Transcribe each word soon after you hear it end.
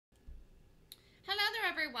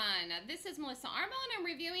everyone. This is Melissa Armo, and I'm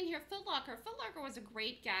reviewing here Foot Locker. Foot Locker was a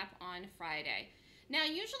great gap on Friday. Now,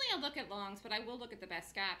 usually I look at longs, but I will look at the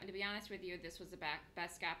best gap. And to be honest with you, this was the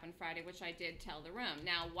best gap on Friday, which I did tell the room.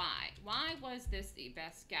 Now, why? Why was this the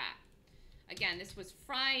best gap? Again, this was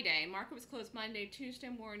Friday. Market was closed Monday, Tuesday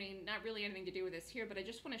morning. Not really anything to do with this here, but I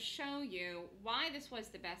just want to show you why this was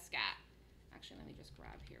the best gap. Actually, let me just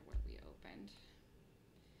grab here where we opened.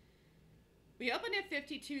 We opened at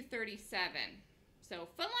 52.37. So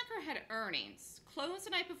Foot Locker had earnings. Closed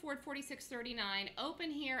the night before at 46.39. Open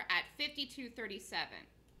here at 52.37.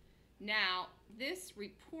 Now, this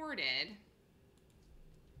reported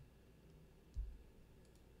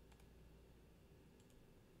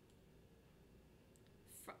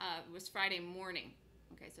was Friday morning.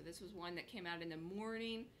 Okay, so this was one that came out in the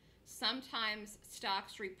morning. Sometimes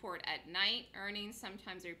stocks report at night earnings.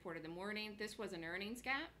 Sometimes they report in the morning. This was an earnings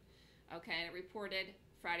gap. Okay, and it reported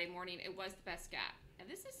Friday morning. It was the best gap. And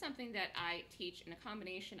this is something that I teach in a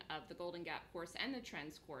combination of the Golden Gap course and the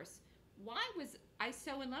Trends course. Why was I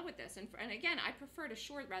so in love with this? And again, I prefer to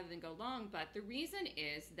short rather than go long, but the reason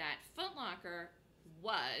is that Foot Locker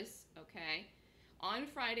was, okay, on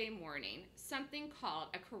Friday morning, something called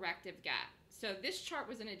a corrective gap. So this chart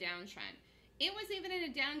was in a downtrend. It was even in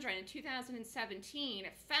a downtrend in 2017.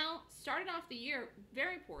 It started off the year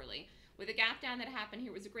very poorly with a gap down that happened here.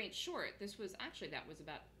 It was a great short. This was actually, that was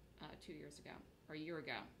about 2 years ago, or a year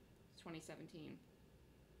ago, 2017.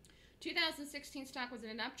 2016 stock was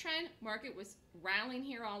in an uptrend. Market was rallying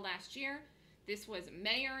here all last year. This was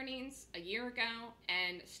May earnings a year ago,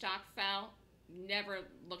 and stock fell, never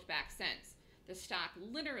looked back since. The stock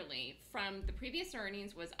literally from the previous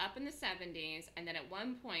earnings was up in the 70s, and then at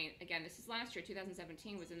one point, again, this is last year,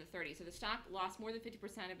 2017, was in the 30s. So the stock lost more than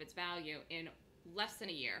 50% of its value in less than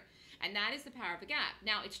a year. And that is the power of the gap.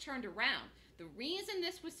 Now, it's turned around. The reason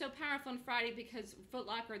this was so powerful on Friday because Foot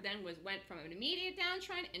Locker then went from an immediate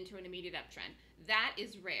downtrend into an immediate uptrend. That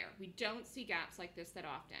is rare. We don't see gaps like this that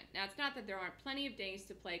often. Now, it's not that there aren't plenty of days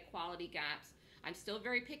to play quality gaps. I'm still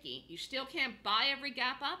very picky. You still can't buy every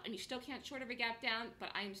gap up, and you still can't short every gap down, but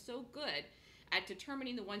I am so good at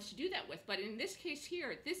determining the ones to do that with. But in this case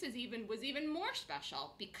here, this was even more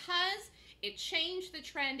special because it changed the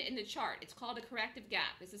trend in the chart. It's called a corrective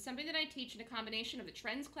gap. This is something that I teach in a combination of the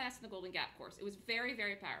Trends class and the Golden Gap course. It was very,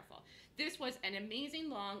 very powerful. This was an amazing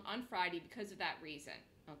long on Friday because of that reason,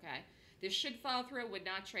 okay? This should follow through. Would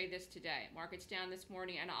not trade this today. Market's down this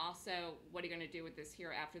morning, and also, what are you going to do with this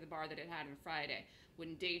here after the bar that it had on Friday?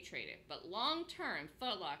 Wouldn't day trade it. But long-term,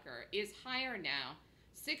 Foot Locker is higher now.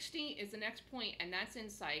 60 is the next point, and that's in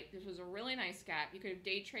sight. This was a really nice gap. You could have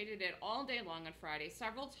day traded it all day long on Friday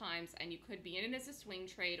several times, and you could be in it as a swing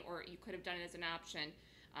trade, or you could have done it as an option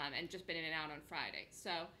and just been in and out on Friday.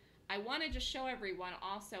 So I want to just show everyone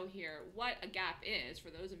also here what a gap is,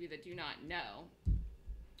 for those of you that do not know.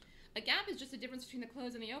 A gap is just the difference between the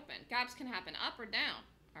close and the open. Gaps can happen up or down,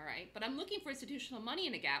 all right? But I'm looking for institutional money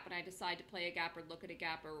in a gap when I decide to play a gap or look at a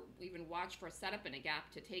gap or even watch for a setup in a gap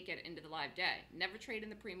to take it into the live day. Never trade in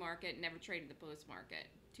the pre-market, never trade in the post-market.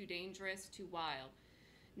 Too dangerous, too wild.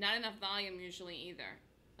 Not enough volume usually either.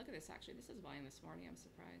 Look at this, actually. This is volume this morning. I'm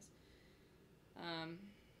surprised.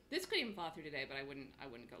 This could even fall through today, but I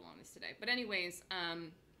wouldn't go long this today. But anyways,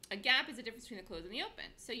 a gap is the difference between the close and the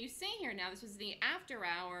open. So you see here now, this was the after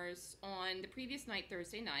hours on the previous night,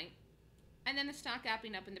 Thursday night, and then the stock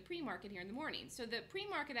gapping up in the pre-market here in the morning. So the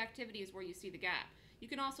pre-market activity is where you see the gap. You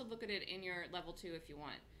can also look at it in your level 2 if you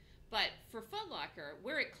want. But for Foot Locker,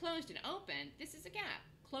 where it closed and opened, this is a gap.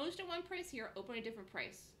 Closed at one price here, open at a different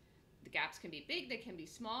price. The gaps can be big, they can be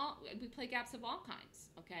small. We play gaps of all kinds,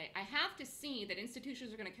 okay? I have to see that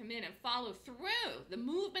institutions are going to come in and follow through the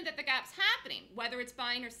movement that the gap's happening, whether it's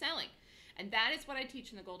buying or selling. And that is what I teach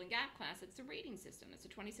in the Golden Gap class. It's a rating system. It's a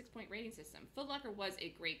 26-point rating system. Foot Locker was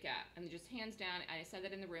a great gap. And just hands down, I said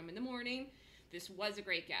that in the room in the morning, this was a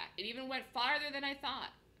great gap. It even went farther than I thought.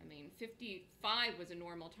 I mean, 55 was a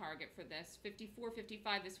normal target for this. 54,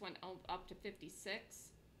 55, this went up to 56.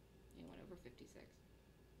 It went over 56.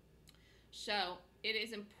 So it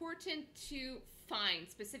is important to find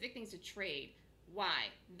specific things to trade. Why?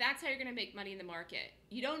 That's how you're going to make money in the market.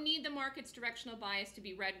 You don't need the market's directional bias to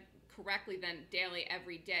be read correctly then daily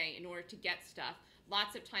every day in order to get stuff.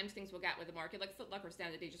 Lots of times things will get with the market, like Foot Locker's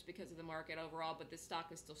down today just because of the market overall, but this stock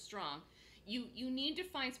is still strong. You need to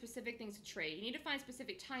find specific things to trade. You need to find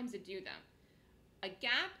specific times to do them. A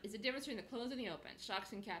gap is the difference between the close and the open.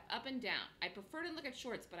 Stocks can cap up and down. I prefer to look at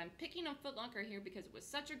shorts, but I'm picking on Foot Locker here because it was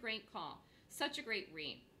such a great call, such a great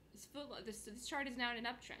read. This chart is now in an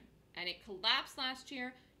uptrend, and it collapsed last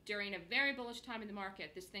year during a very bullish time in the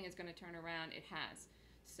market. This thing is going to turn around. It has.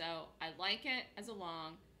 So I like it as a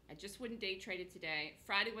long. I just wouldn't day trade it today.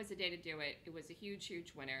 Friday was the day to do it. It was a huge,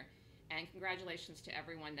 huge winner. And congratulations to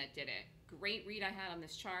everyone that did it. Great read I had on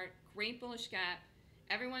this chart. Great bullish gap.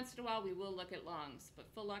 Every once in a while we will look at longs, but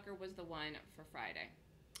Foot Locker was the one for Friday.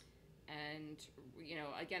 And, you know,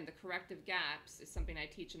 again, the corrective gaps is something I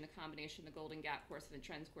teach in the combination, the Golden Gap course and the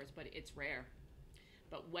Trends course, but it's rare.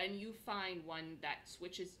 But when you find one that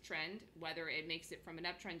switches trend, whether it makes it from an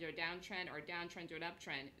uptrend to a downtrend or a downtrend to an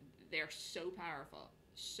uptrend, they're so powerful.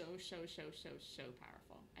 So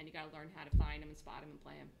powerful. And you got to learn how to find them and spot them and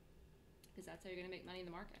play them, because that's how you're going to make money in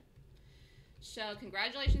the market. So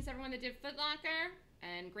congratulations to everyone that did Foot Locker,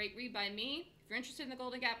 and great read by me. If you're interested in the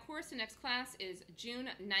Golden Gap course, the next class is June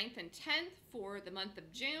 9th and 10th for the month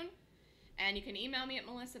of June. And you can email me at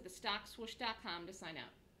melissa@thestockswoosh.com to sign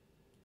up.